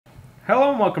Hello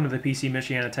and welcome to the PC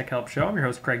Michiana Tech Help Show. I'm your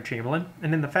host Craig Chamberlain,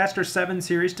 and in the Faster 7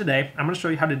 series today, I'm going to show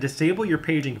you how to disable your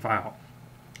paging file.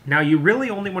 Now you really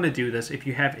only want to do this if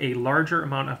you have a larger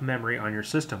amount of memory on your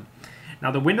system. Now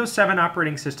the Windows 7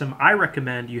 operating system, I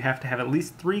recommend you have to have at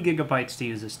least 3 gigabytes to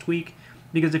use this tweak,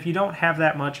 because if you don't have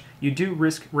that much, you do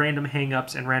risk random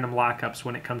hangups and random lockups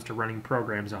when it comes to running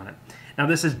programs on it. Now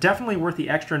this is definitely worth the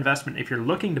extra investment if you're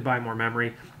looking to buy more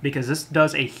memory, because this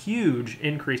does a huge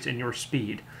increase in your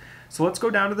speed. So let's go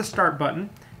down to the Start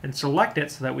button and select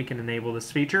it so that we can enable this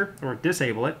feature or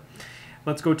disable it.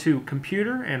 Let's go to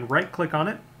Computer and right-click on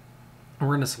it. And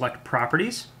we're going to select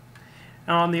Properties.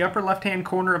 Now on the upper left-hand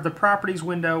corner of the Properties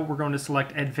window, we're going to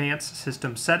select Advanced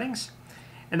System Settings.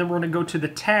 And then we're going to go to the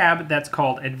tab that's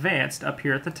called Advanced up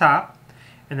here at the top.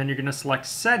 And then you're going to select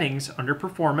Settings under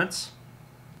Performance.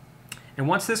 And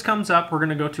once this comes up, we're going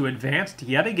to go to Advanced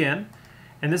yet again.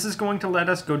 And this is going to let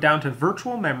us go down to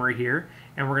virtual memory here,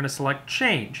 and we're going to select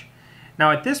Change. Now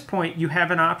at this point, you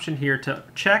have an option here to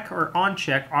check or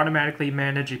uncheck automatically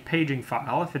manage a paging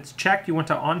file. If it's checked, you want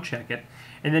to uncheck it.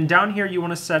 And then down here, you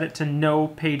want to set it to no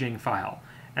paging file.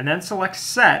 And then select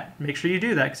Set, make sure you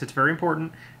do that because it's very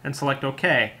important, and select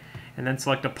OK. And then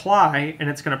select Apply, and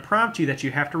it's going to prompt you that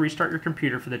you have to restart your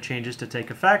computer for the changes to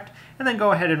take effect, and then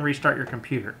go ahead and restart your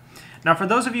computer. Now for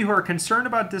those of you who are concerned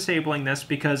about disabling this,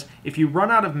 because if you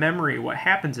run out of memory, what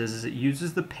happens is it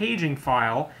uses the paging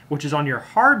file, which is on your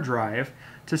hard drive,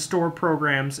 to store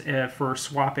programs for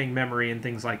swapping memory and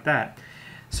things like that.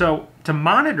 So to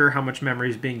monitor how much memory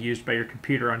is being used by your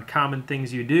computer on common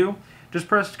things you do, just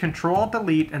press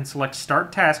Control-Delete and select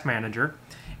Start Task Manager.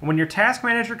 And when your Task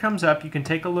Manager comes up, you can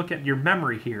take a look at your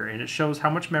memory here, and it shows how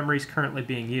much memory is currently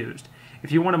being used.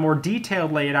 If you want a more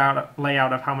detailed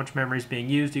layout of how much memory is being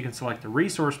used, you can select the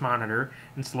Resource Monitor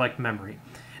and select Memory.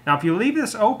 Now if you leave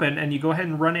this open and you go ahead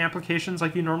and run applications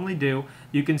like you normally do,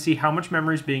 you can see how much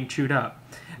memory is being chewed up.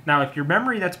 Now if your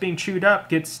memory that's being chewed up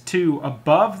gets to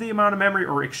above the amount of memory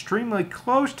or extremely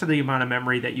close to the amount of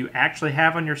memory that you actually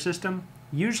have on your system,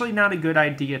 usually not a good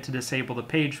idea to disable the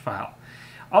page file.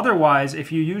 Otherwise,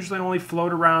 if you usually only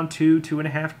float around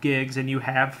 2.5 gigs and you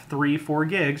have 3-4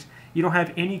 gigs, you don't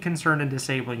have any concern in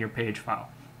disabling your page file.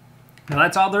 Now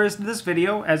that's all there is to this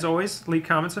video. As always, leave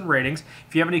comments and ratings.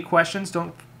 If you have any questions,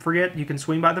 don't forget you can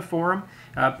swing by the forum,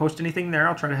 post anything there.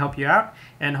 I'll try to help you out.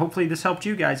 And hopefully this helped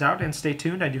you guys out, and stay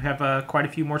tuned. I do have quite a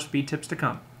few more speed tips to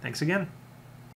come. Thanks again.